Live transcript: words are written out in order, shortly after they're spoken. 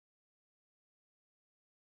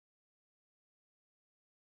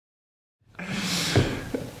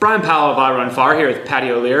Brian Powell of I Run Far here with Paddy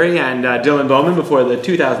O'Leary and Dylan Bowman before the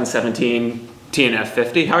 2017 TNF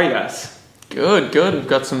 50. How are you guys? Good. We've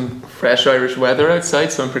got some fresh Irish weather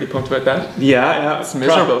outside, so I'm pretty pumped about that. Yeah. It's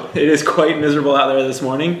miserable. It is quite miserable out there this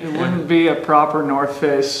morning. It wouldn't be a proper North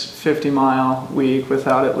Face 50-mile week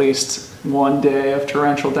without at least one day of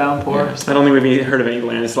torrential downpour. Yeah. I don't think we've heard of any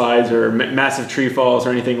landslides or massive tree falls or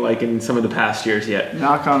anything like in some of the past years yet.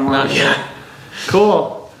 Knock on wood. Yeah.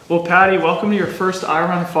 Cool. Well, Paddy, welcome to your first I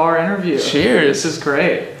Run Far interview. Cheers. This is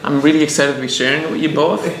great. I'm really excited to be sharing it with you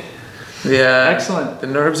both. Yeah. Excellent. The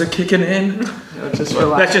nerves are kicking in. Just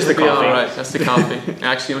relax. That's just the coffee. All right, that's the coffee.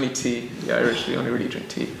 Actually, only tea. The Irish, we only really drink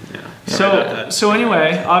tea. Yeah. So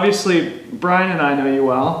anyway, obviously, Brian and I know you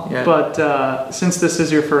well, but since this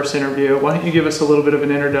is your first interview, why don't you give us a little bit of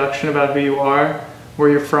an introduction about who you are, where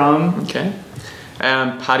you're from? Okay.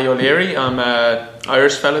 Paddy O'Leary. I'm an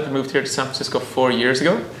Irish fella that moved here to San Francisco 4 years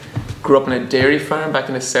ago. Grew up on a dairy farm back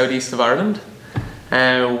in the southeast of Ireland.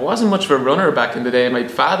 Wasn't much of a runner back in the day. My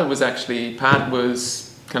father was Pat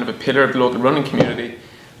was kind of a pillar of the local running community.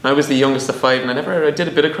 I was the youngest of five, and I did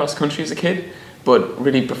a bit of cross country as a kid, but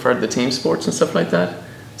really preferred the team sports and stuff like that.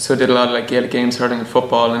 So I did a lot of like Gaelic games, hurling and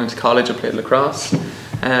football, and into college I played lacrosse.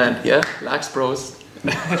 And yeah, lax bros.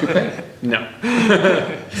 Did you play? No.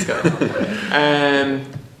 Let's go.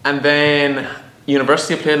 And then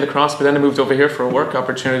university I played lacrosse, but then I moved over here for a work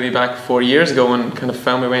opportunity back 4 years ago and kind of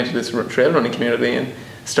found my way into this trail running community and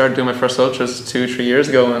started doing my first ultras 2-3 years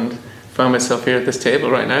ago and found myself here at this table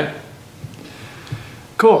right now.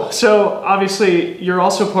 Cool. So obviously you're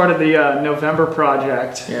also part of the November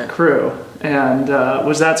Project crew, and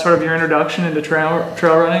was that sort of your introduction into trail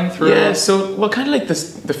running? Yeah, so kind of like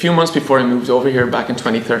the few months before I moved over here back in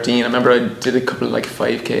 2013, I remember I did a couple of like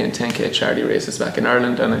 5k and 10k charity races back in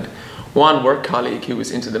Ireland, and I'd one work colleague who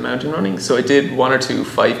was into the mountain running, so I did 1 or 2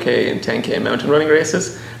 5k and 10k mountain running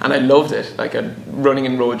races, and I loved it. Like running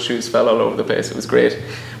in road shoes fell all over the place. It was great,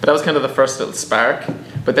 but that was kind of the first little spark.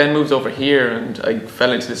 But then moved over here and I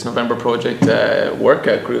fell into this November Project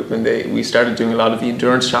workout group, and we started doing a lot of the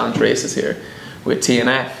endurance challenge races here with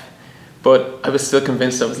TNF. But I was still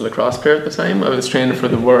convinced I was a lacrosse player at the time. I was training for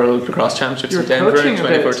the World Lacrosse Championships in Denver in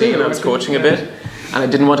 2014, and I was coaching a bit. And I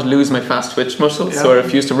didn't want to lose my fast twitch muscle, so I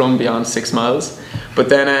refused to run beyond 6 miles. But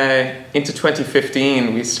then into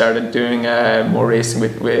 2015, we started doing more racing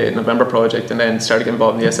with November Project, and then started getting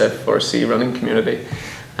involved in the SF4C running community.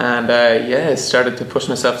 And started to push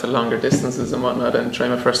myself to longer distances and whatnot, and try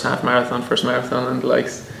my first marathon and the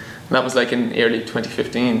likes. And that was like in early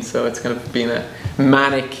 2015, so it's kind of been a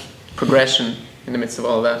manic progression in the midst of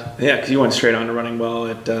all that. Yeah, because you went straight on to running well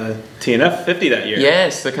at TNF 50 that year.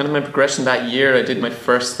 Yes, so kind of my progression that year, I did my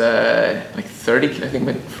first 30,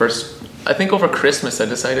 I think over Christmas I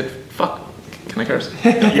decided, fuck, can I curse?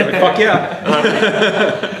 Yeah, fuck yeah.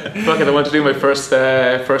 Fuck it, I wanted to do my first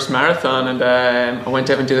marathon, and I went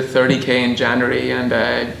out and did a 30k in January and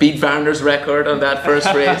beat Varner's record on that first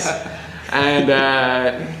race. And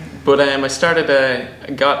I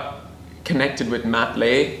got connected with Matt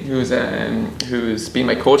Lay, who's been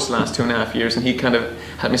my coach the last 2.5 years, and he kind of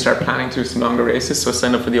had me start planning through some longer races. So I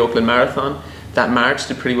signed up for the Oakland Marathon that March,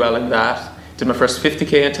 did pretty well in that. Did my first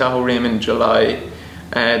 50k in Tahoe Rim in July,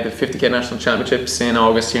 the 50k National Championships in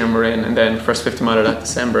August here in Marin, and then first 50 mile that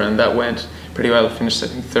December, and that went pretty well. I finished I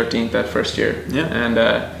think 13th that first year. Yeah. And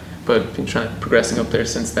but been progressing up there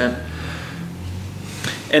since then.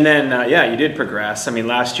 And then you did progress. I mean,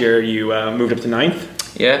 last year you moved up to 9th.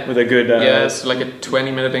 Yeah, with a good so like a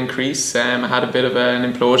 20-minute increase. I had a bit of an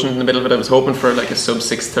implosion in the middle of it. I was hoping for like a sub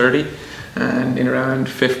 6:30, and in around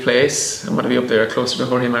 5th place. I want to be up there closer to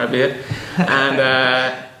Jorge Maravilla,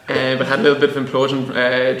 and but had a little bit of implosion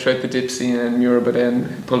throughout the Dipsy and Mura, but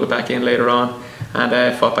then pulled it back in later on,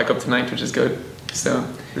 and fought back up to 9th, which is good. So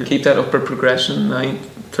keep that upward progression: 9th,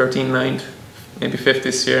 13th, 9th, maybe 5th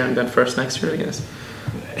this year, and then 1st next year, I guess.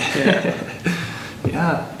 Yeah.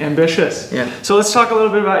 Yeah, ambitious. Yeah. So let's talk a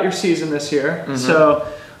little bit about your season this year. Mm-hmm. So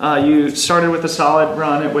you started with a solid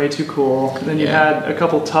run at Way Too Cool. Then you had a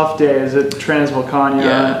couple tough days at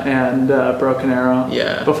Transvolcania and Broken Arrow.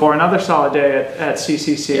 Yeah. Before another solid day at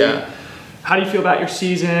CCC. Yeah. How do you feel about your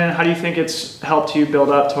season? How do you think it's helped you build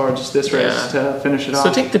up towards this race to finish it off? So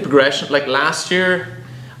I think the progression, like last year,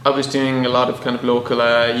 I was doing a lot of kind of local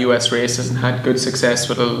US races and had good success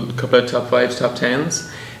with a couple of top 5s, top 10s.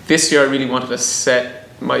 This year I really wanted to set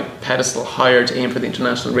my pedestal higher to aim for the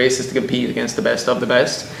international races to compete against the best of the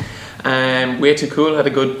best. Way Too Cool had a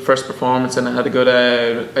good first performance, and I had a good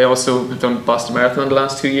I also have done Boston Marathon the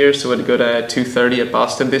last 2 years, so I had a good 2:30 at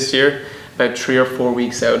Boston this year, about 3 or 4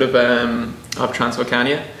 weeks out of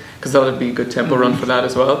Transvolcania, because that would be a good tempo run for that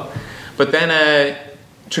as well. But then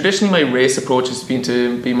traditionally my race approach has been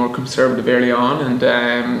to be more conservative early on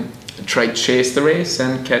and try to chase the race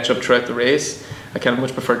and catch up throughout the race. I kind of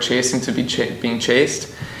much prefer chasing to being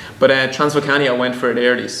chased. But Transvolcania, I went for it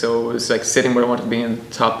early, so it was like sitting where I wanted to be in the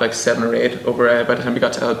top like 7 or 8 over by the time we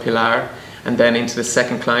got to El Pilar, and then into the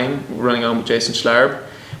second climb, running on with Jason Schlarb.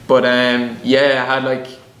 But yeah, I had like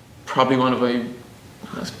probably one of I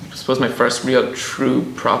suppose my first real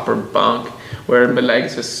true proper bonk where my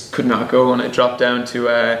legs just could not go, and I dropped down to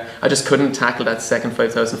I just couldn't tackle that second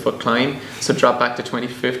 5,000 foot climb, so dropped back to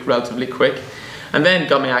 25th relatively quick. And then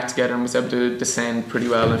got my act together and was able to descend pretty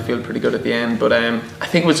well and feel pretty good at the end. But I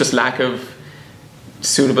think it was just lack of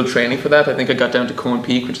suitable training for that. I think I got down to Cone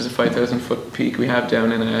Peak, which is a 5,000 foot peak we have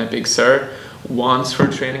down in Big Sur, once for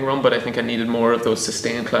a training run, but I think I needed more of those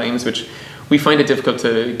sustained climbs, which we find it difficult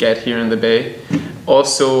to get here in the Bay.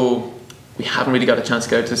 Also, we haven't really got a chance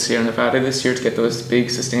to go out to Sierra Nevada this year to get those big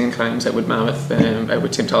sustained climbs out with Mammoth, out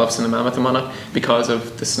with Tim Tollefson and Mammoth and Monarch, because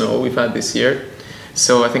of the snow we've had this year.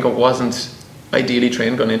 So I think it wasn't ideally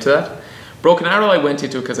trained going into that. Broken Arrow I went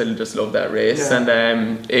into because I just loved that race, and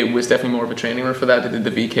it was definitely more of a training run for that. I did the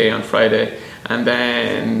VK on Friday, and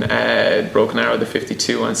then Broken Arrow the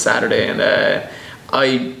 52 on Saturday, and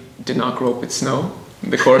I did not grow up with snow.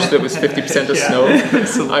 The course that was 50% of snow.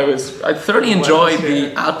 I thoroughly enjoyed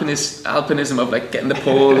the alpinism of like getting the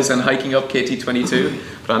poles and hiking up KT22,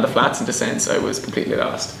 but on the flats and descents I was completely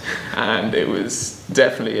lost, and it was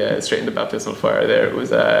definitely straight into baptismal fire there. It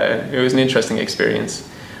was an interesting experience,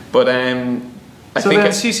 but I think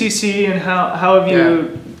CCC, and how have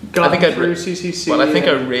you gotten through CCC? Well, I think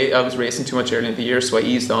I was racing too much early in the year, so I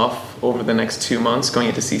eased off over the next 2 months going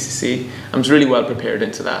into CCC. I was really well prepared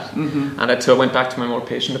into that, and I went back to my more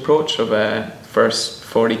patient approach of first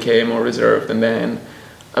 40k more reserved, and then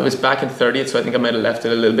I was back in 30th, so I think I might have left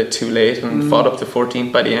it a little bit too late and fought up to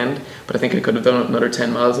 14th by the end, but I think I could have done another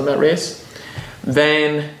 10 miles in that race.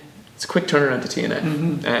 Then it's a quick turnaround to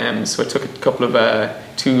TNF, so I took a couple of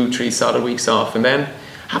 2-3 solid weeks off, and then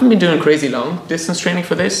haven't been doing crazy long distance training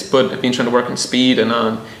for this, but I've been trying to work on speed and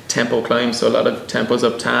on tempo climbs, so a lot of tempos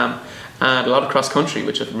up Tam, and a lot of cross country,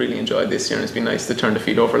 which I've really enjoyed this year, and it's been nice to turn the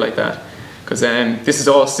feet over like that, because this is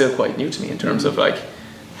all still quite new to me in terms of how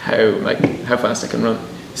fast I can run.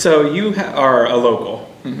 So you are a local,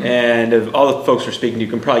 and of all the folks we're speaking to, you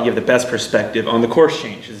can probably give the best perspective on the course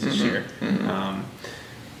changes this year.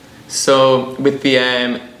 So with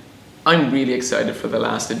the I'm really excited for the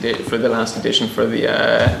last edition for the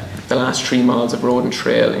last 3 miles of road and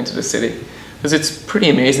trail into the city, because it's pretty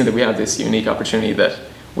amazing that we have this unique opportunity that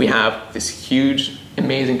we have this huge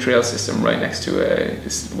amazing trail system right next to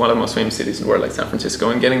one of the most famous cities in the world, like San Francisco,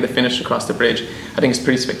 and getting the finish across the bridge I think is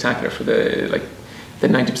pretty spectacular for the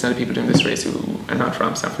 90% of people doing this race who are not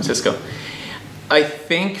from San Francisco. I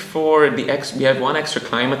think for we have one extra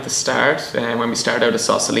climb at the start, when we start out at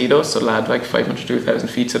Sausalito, so it'll add like 500 to 1,000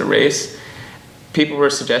 feet to the race. People were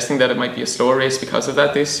suggesting that it might be a slower race because of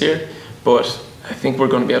that this year, but I think we're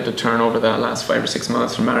going to be able to turn over that last 5 or 6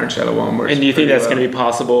 miles from Marancello onwards. And do you think that's going to be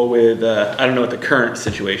possible with, I don't know what the current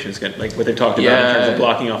situation is going to, like what they talked about in terms of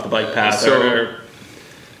blocking off the bike path?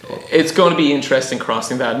 It's going to be interesting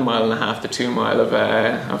crossing that 1.5 to 2 mile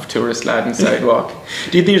of tourist laden sidewalk.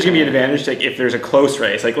 Do you think there's going to be an advantage, like if there's a close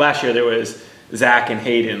race? Like last year there was Zach and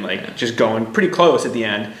Hayden just going pretty close at the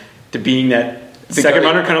end to being that second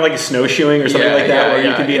runner, kind of like a snowshoeing or something like that, where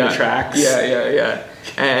you can be in the tracks.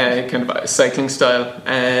 Kind of cycling style.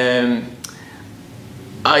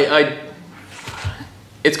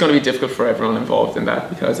 It's going to be difficult for everyone involved in that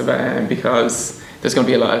because there's going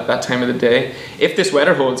to be a lot at that time of the day. If this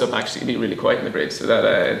weather holds up, actually, it'll be really quiet in the bridge, so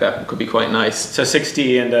that could be quite nice. So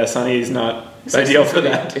 60 and sunny is not ideal for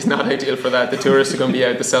that. It's not ideal for that. The tourists are going to be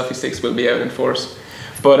out. The selfie sticks will be out in force.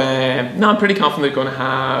 But no, I'm pretty confident they're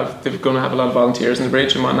going to have a lot of volunteers in the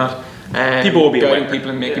bridge and whatnot. People will be guiding aware.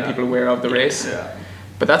 people and making people aware of the race. Yeah.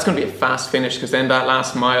 But that's going to be a fast finish, because then that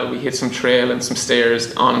last mile we hit some trail and some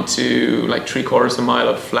stairs onto like 3/4 of a mile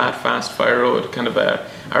of flat, fast fire road, kind of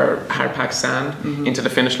our hard packed sand into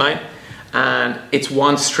the finish line, and it's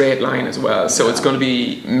one straight line as well. So it's going to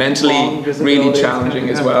be mentally really challenging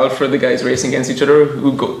as well for the guys racing against each other.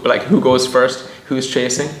 Who goes first? Who's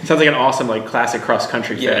chasing? Sounds like an awesome classic cross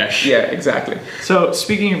country finish. Yeah, exactly. So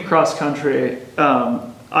speaking of cross country,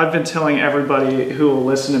 I've been telling everybody who will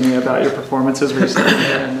listen to me about your performances recently.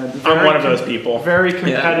 I'm one of those people. Very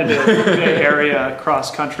competitive Bay Area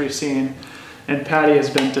cross country scene, and Paddy has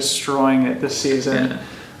been destroying it this season.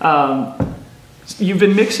 You've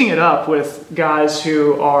been mixing it up with guys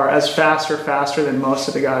who are as fast or faster than most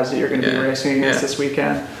of the guys that you're going to be racing against this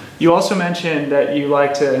weekend. You also mentioned that you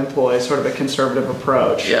like to employ sort of a conservative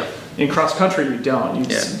approach in cross country you don't.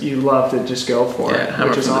 You love to just go for it, hammer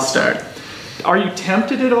which is from awesome. the start. Are you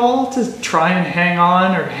tempted at all to try and hang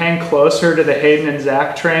on or hang closer to the Hayden and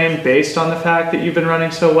Zach train based on the fact that you've been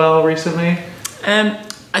running so well recently?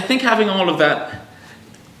 I think having all of that,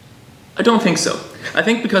 I don't think so. I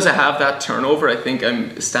think because I have that turnover, I think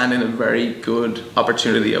I'm standing a very good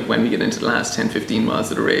opportunity of when we get into the last 10, 15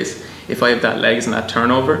 miles of the race. If I have that legs and that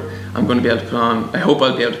turnover, I'm going to be able to put on, I hope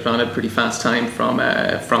I'll be able to put on a pretty fast time from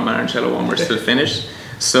Marancello onwards to the finish.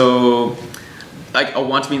 So I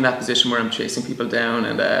want to be in that position where I'm chasing people down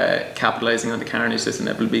and capitalising on the carnage that's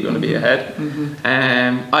inevitably going to be ahead.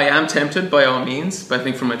 I am tempted by all means, but I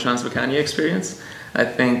think from my Transvolcania experience, I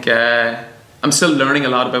think I'm still learning a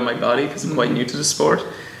lot about my body because I'm quite new to the sport.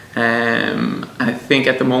 I think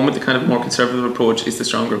at the moment the kind of more conservative approach is the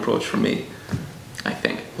stronger approach for me, I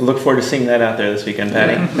think. We'll look forward to seeing that out there this weekend,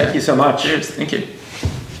 Paddy. Thank you so much. Cheers. Thank you.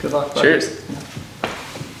 Good luck, buddy. Cheers.